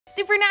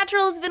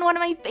Supernatural has been one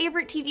of my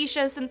favorite TV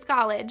shows since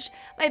college.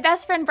 My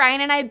best friend Brian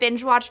and I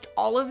binge-watched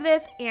all of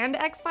this and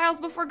X-Files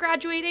before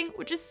graduating,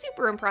 which is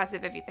super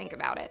impressive if you think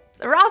about it.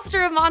 The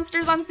roster of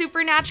monsters on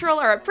Supernatural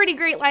are a pretty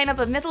great lineup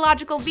of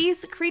mythological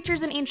beasts,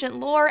 creatures in ancient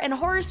lore, and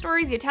horror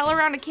stories you tell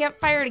around a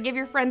campfire to give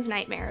your friends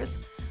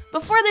nightmares.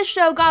 Before this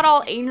show got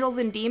all angels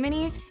and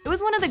demony, it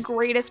was one of the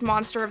greatest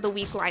Monster of the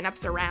Week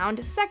lineups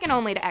around, second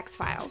only to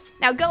X-Files.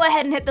 Now go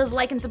ahead and hit those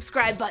like and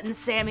subscribe buttons,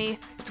 Sammy.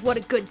 It's what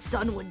a good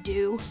son would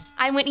do.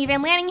 I'm Whitney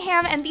Van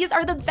Lanningham, and these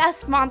are the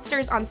best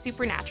monsters on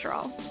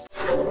Supernatural.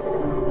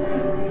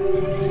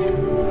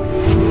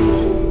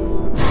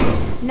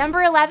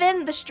 Number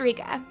 11, the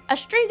Striga. A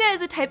Striga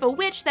is a type of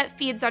witch that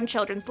feeds on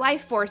children's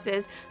life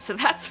forces, so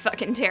that's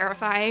fucking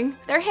terrifying.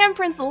 Their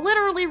handprints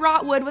literally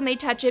rot wood when they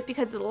touch it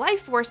because of the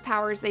life force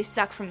powers they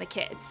suck from the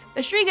kids.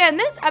 The Striga in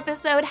this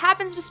episode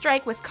happens to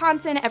strike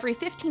Wisconsin every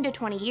 15 to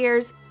 20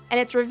 years, and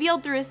it's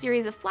revealed through a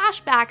series of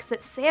flashbacks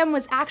that Sam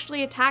was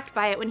actually attacked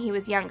by it when he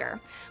was younger.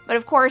 But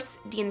of course,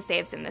 Dean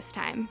saves him this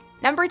time.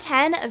 Number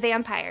 10,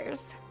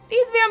 vampires.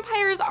 These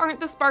vampires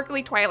aren't the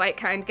sparkly Twilight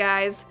kind,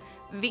 guys.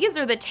 These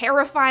are the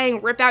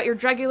terrifying rip out your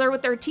jugular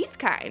with their teeth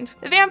kind.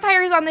 The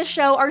vampires on this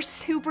show are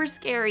super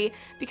scary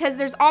because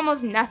there's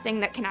almost nothing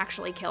that can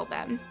actually kill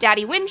them.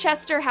 Daddy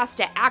Winchester has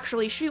to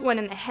actually shoot one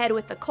in the head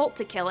with the Colt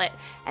to kill it,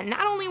 and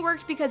that only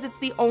worked because it's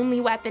the only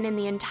weapon in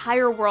the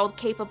entire world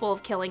capable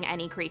of killing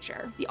any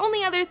creature. The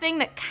only other thing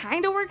that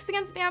kinda works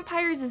against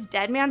vampires is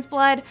dead man's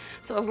blood,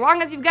 so as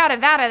long as you've got a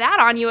vat of that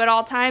on you at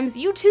all times,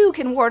 you too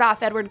can ward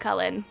off Edward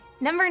Cullen.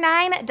 Number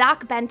 9,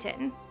 Doc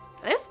Benton.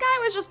 This guy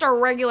was just a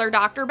regular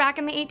doctor back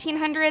in the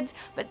 1800s,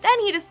 but then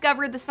he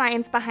discovered the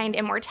science behind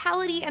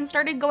immortality and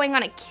started going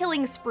on a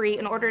killing spree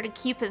in order to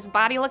keep his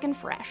body looking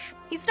fresh.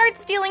 He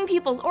starts stealing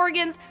people's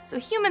organs, so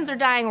humans are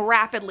dying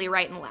rapidly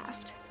right and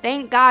left.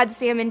 Thank God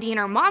Sam and Dean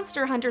are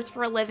monster hunters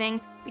for a living,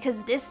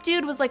 because this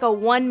dude was like a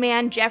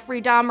one-man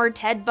Jeffrey Dahmer,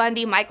 Ted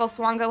Bundy, Michael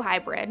Swango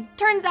hybrid.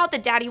 Turns out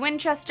that Daddy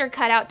Winchester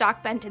cut out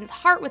Doc Benton's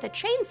heart with a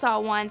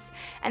chainsaw once,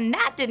 and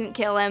that didn't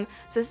kill him,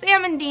 so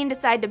Sam and Dean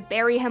decide to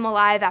bury him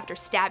alive after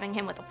stabbing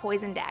him with a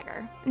poison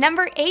dagger.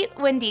 Number 8,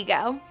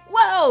 Wendigo.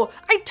 Whoa!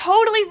 I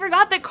totally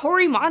forgot that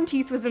Cory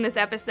Monteith was in this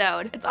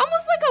episode. It's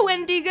almost like a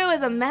Wendigo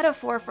as a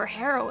metaphor for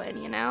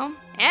heroin, you know?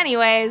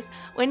 Anyways,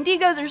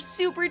 Wendigos are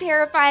super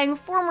terrifying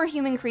former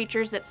human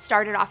creatures that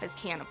started off as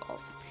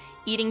cannibals.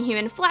 Eating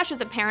human flesh is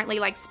apparently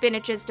like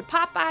spinach is to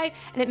Popeye,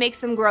 and it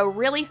makes them grow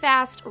really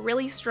fast,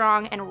 really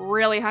strong, and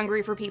really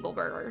hungry for people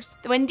burgers.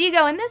 The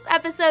Wendigo in this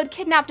episode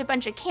kidnapped a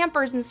bunch of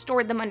campers and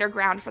stored them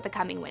underground for the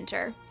coming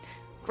winter.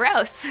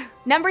 Gross.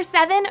 Number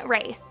 7,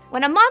 Wraith.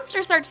 When a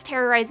monster starts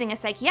terrorizing a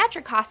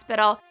psychiatric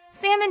hospital,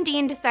 Sam and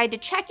Dean decide to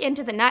check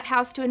into the nut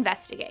house to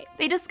investigate.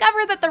 They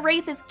discover that the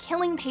Wraith is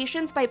killing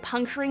patients by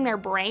puncturing their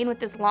brain with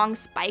this long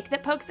spike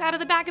that pokes out of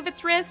the back of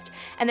its wrist,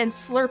 and then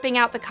slurping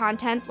out the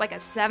contents like a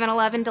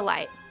 7-Eleven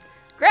delight.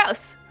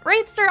 Gross.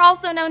 Wraiths are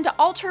also known to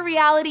alter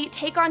reality,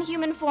 take on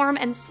human form,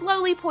 and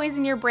slowly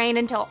poison your brain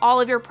until all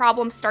of your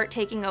problems start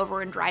taking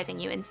over and driving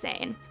you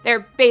insane.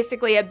 They're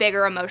basically a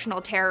bigger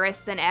emotional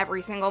terrorist than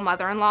every single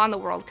mother-in-law in the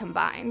world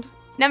combined.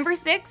 Number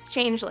 6,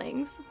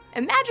 Changelings.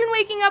 Imagine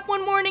waking up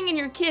one morning and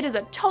your kid is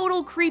a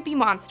total creepy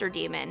monster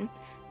demon.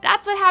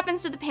 That's what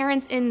happens to the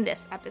parents in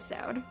this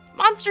episode.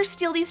 Monsters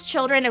steal these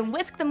children and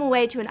whisk them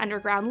away to an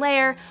underground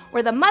lair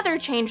where the mother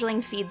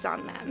changeling feeds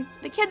on them.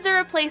 The kids are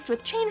replaced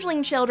with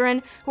changeling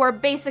children who are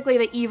basically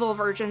the evil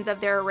versions of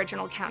their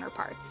original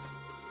counterparts.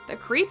 The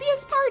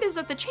creepiest part is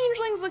that the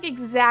changelings look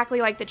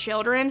exactly like the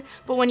children,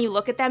 but when you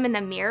look at them in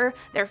the mirror,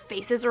 their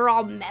faces are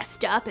all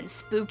messed up and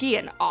spooky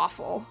and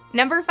awful.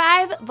 Number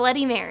 5,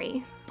 Bloody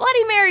Mary.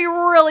 Bloody Mary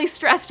really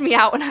stressed me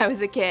out when I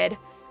was a kid.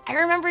 I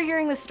remember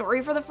hearing the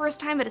story for the first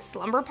time at a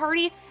slumber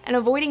party and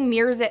avoiding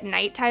mirrors at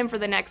nighttime for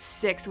the next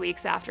 6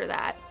 weeks after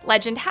that.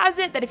 Legend has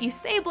it that if you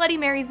say Bloody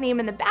Mary's name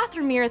in the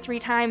bathroom mirror 3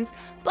 times,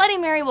 Bloody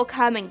Mary will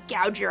come and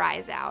gouge your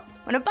eyes out.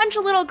 When a bunch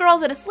of little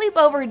girls at a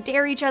sleepover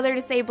dare each other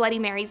to say Bloody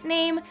Mary's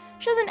name,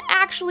 she doesn't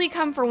actually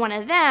come for one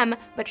of them,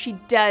 but she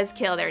does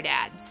kill their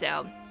dad,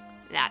 so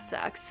that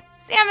sucks.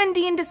 Sam and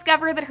Dean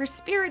discover that her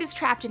spirit is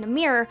trapped in a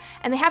mirror,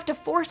 and they have to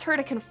force her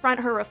to confront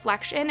her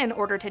reflection in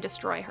order to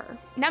destroy her.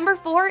 Number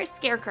 4,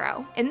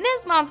 Scarecrow. In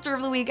this Monster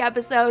of the Week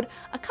episode,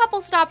 a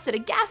couple stops at a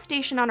gas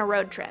station on a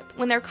road trip.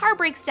 When their car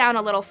breaks down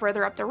a little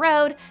further up the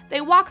road,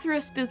 they walk through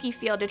a spooky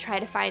field to try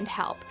to find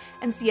help,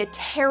 and see a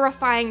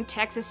terrifying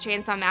Texas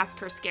Chainsaw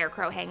Massacre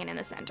Scarecrow hanging in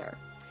the center.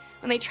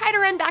 When they try to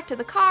run back to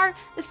the car,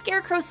 the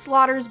Scarecrow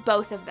slaughters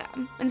both of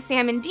them. When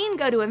Sam and Dean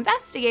go to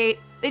investigate,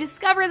 they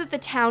discover that the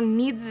town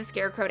needs the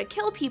Scarecrow to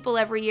kill people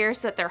every year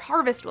so that their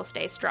harvest will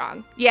stay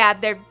strong. Yeah,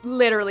 they're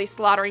literally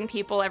slaughtering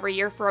people every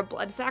year for a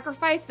blood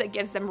sacrifice that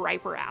gives them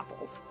riper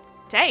apples.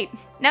 Tight.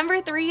 Number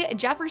 3,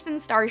 Jefferson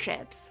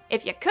Starships.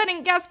 If you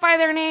couldn't guess by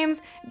their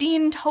names,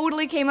 Dean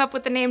totally came up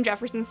with the name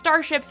Jefferson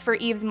Starships for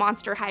Eve's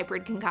monster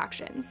hybrid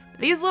concoctions.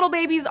 These little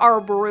babies are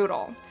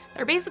brutal.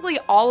 They're basically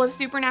all of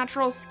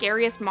Supernatural's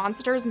scariest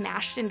monsters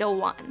mashed into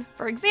one.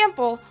 For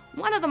example,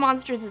 one of the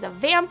monsters is a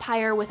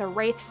vampire with a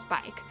wraith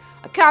spike.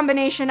 A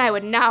combination I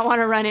would not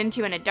want to run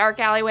into in a dark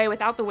alleyway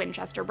without the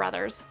Winchester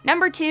brothers.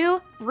 Number 2,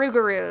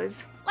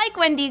 Rougarous. Like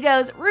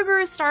Wendigos,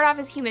 Rougarous start off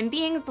as human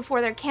beings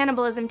before their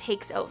cannibalism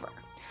takes over.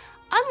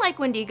 Unlike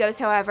Wendigos,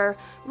 however,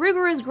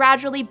 Rougarous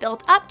gradually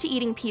built up to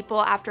eating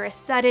people after a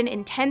sudden,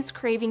 intense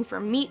craving for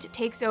meat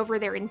takes over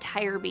their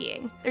entire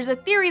being. There's a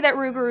theory that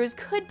Rougarous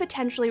could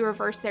potentially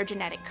reverse their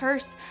genetic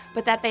curse,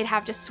 but that they'd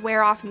have to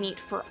swear off meat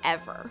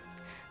forever.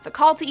 The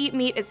call to eat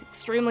meat is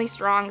extremely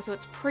strong, so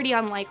it's pretty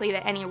unlikely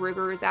that any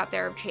Rougarous out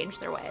there have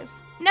changed their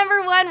ways.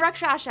 Number 1,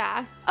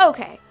 Rakshasa.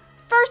 Okay,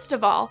 first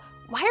of all,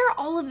 why are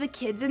all of the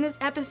kids in this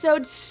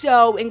episode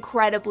so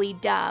incredibly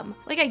dumb?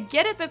 Like, I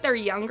get it that they're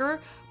younger,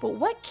 but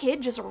what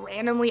kid just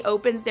randomly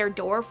opens their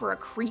door for a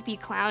creepy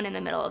clown in the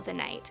middle of the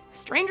night?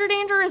 Stranger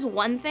danger is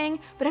one thing,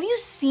 but have you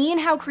seen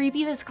how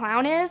creepy this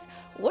clown is?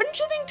 Wouldn't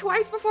you think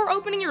twice before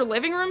opening your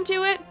living room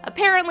to it?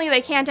 Apparently they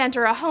can't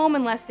enter a home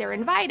unless they're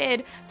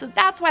invited, so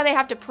that's why they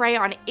have to prey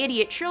on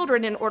idiot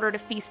children in order to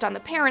feast on the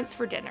parents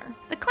for dinner.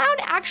 The clown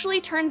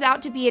actually turns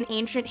out to be an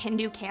ancient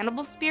Hindu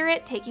cannibal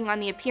spirit taking on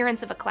the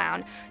appearance of a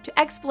clown to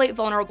exploit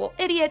vulnerable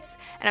idiots,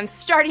 and I'm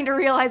starting to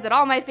realize that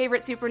all my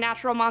favorite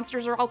supernatural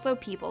monsters are also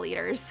people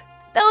eaters.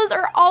 Those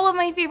are all of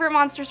my favorite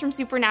monsters from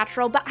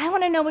Supernatural, but I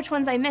want to know which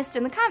ones I missed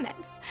in the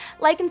comments.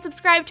 Like and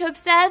subscribe to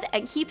Obsed,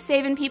 and keep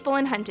saving people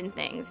and hunting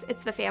things.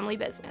 It's the family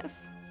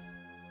business.